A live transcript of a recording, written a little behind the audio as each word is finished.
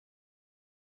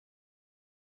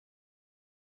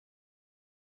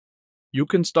You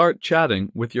can start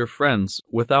chatting with your friends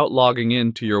without logging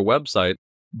in to your website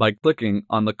by clicking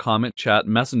on the CometChat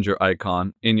messenger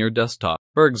icon in your desktop.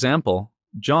 For example,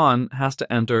 John has to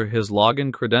enter his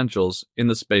login credentials in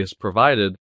the space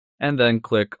provided and then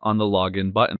click on the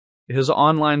login button. His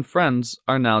online friends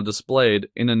are now displayed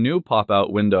in a new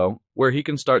pop-out window where he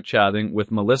can start chatting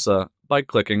with Melissa by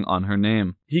clicking on her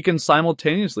name. He can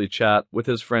simultaneously chat with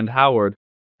his friend Howard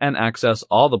and access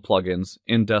all the plugins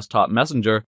in Desktop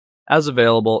Messenger as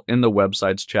available in the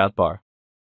website's chat bar.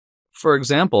 For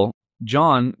example,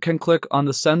 John can click on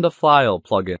the Send a File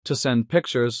plugin to send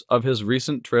pictures of his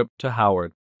recent trip to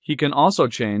Howard. He can also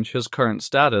change his current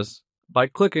status by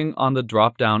clicking on the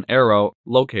drop-down arrow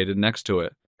located next to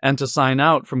it. And to sign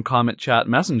out from CometChat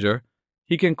Messenger,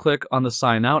 he can click on the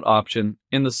Sign Out option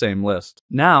in the same list.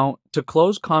 Now, to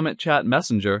close CometChat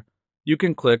Messenger, you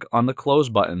can click on the Close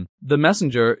button. The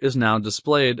messenger is now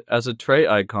displayed as a tray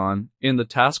icon in the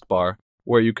taskbar,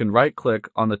 where you can right-click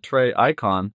on the tray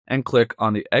icon and click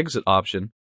on the Exit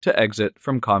option to exit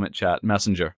from CometChat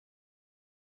Messenger.